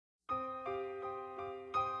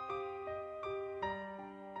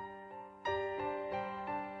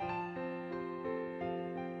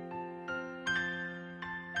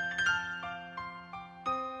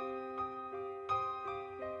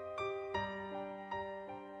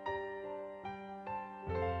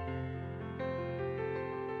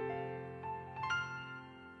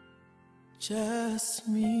Just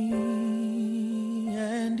me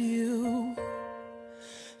and you,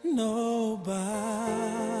 nobody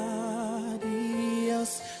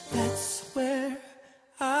else. That's where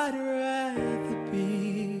I'd rather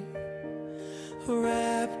be,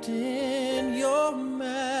 wrapped in your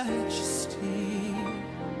majesty.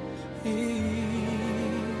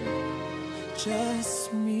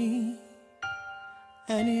 Just me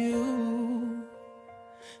and you,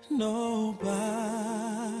 nobody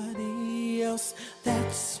else.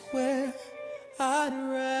 That's where I'd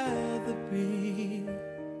rather be,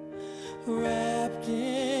 wrapped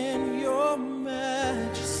in your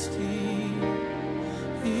majesty.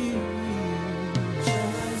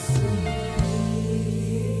 Just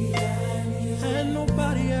me and you, and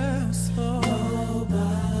nobody else. Oh.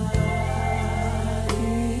 Nobody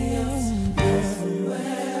else. That's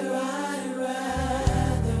where I'd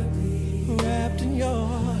rather be, wrapped in your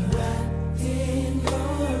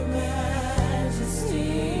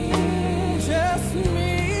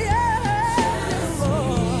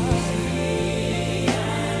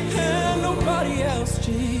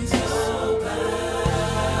Jesus.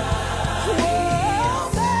 Well,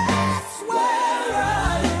 that's where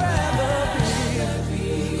I'd rather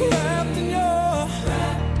be, wrapped in your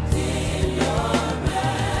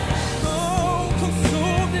oh,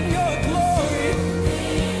 consumed in your glory.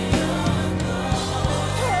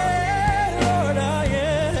 Hey, Lord, I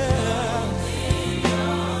am.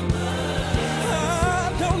 I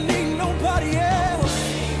don't need nobody else.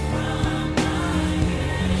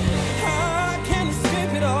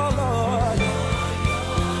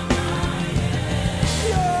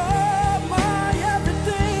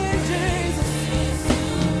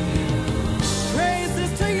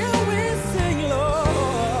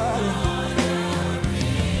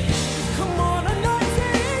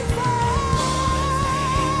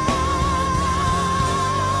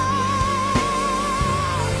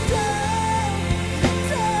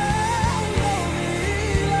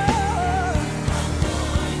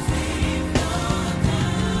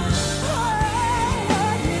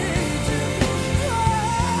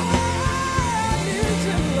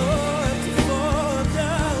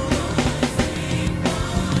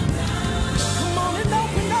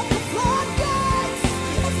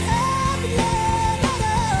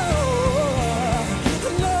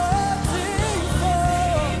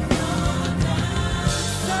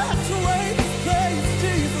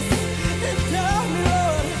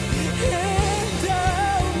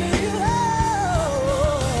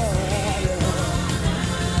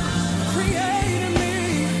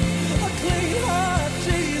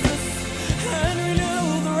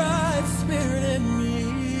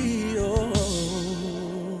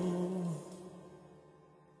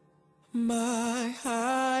 My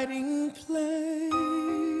hiding place,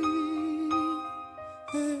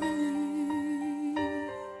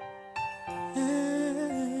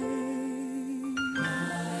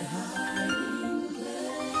 my hiding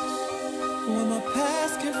place, where my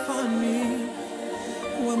past can't find me,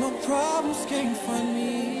 where my problems can't find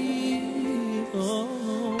me. Oh,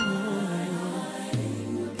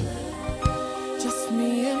 just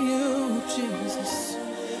me and you, Jesus,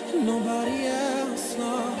 nobody else,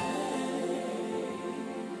 Lord.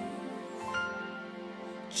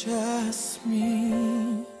 Just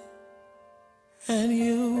me and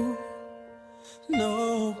you,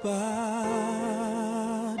 nobody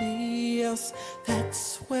else.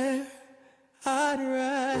 That's where I'd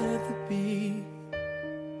rather be,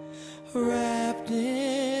 wrapped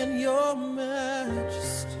in your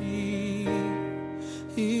majesty.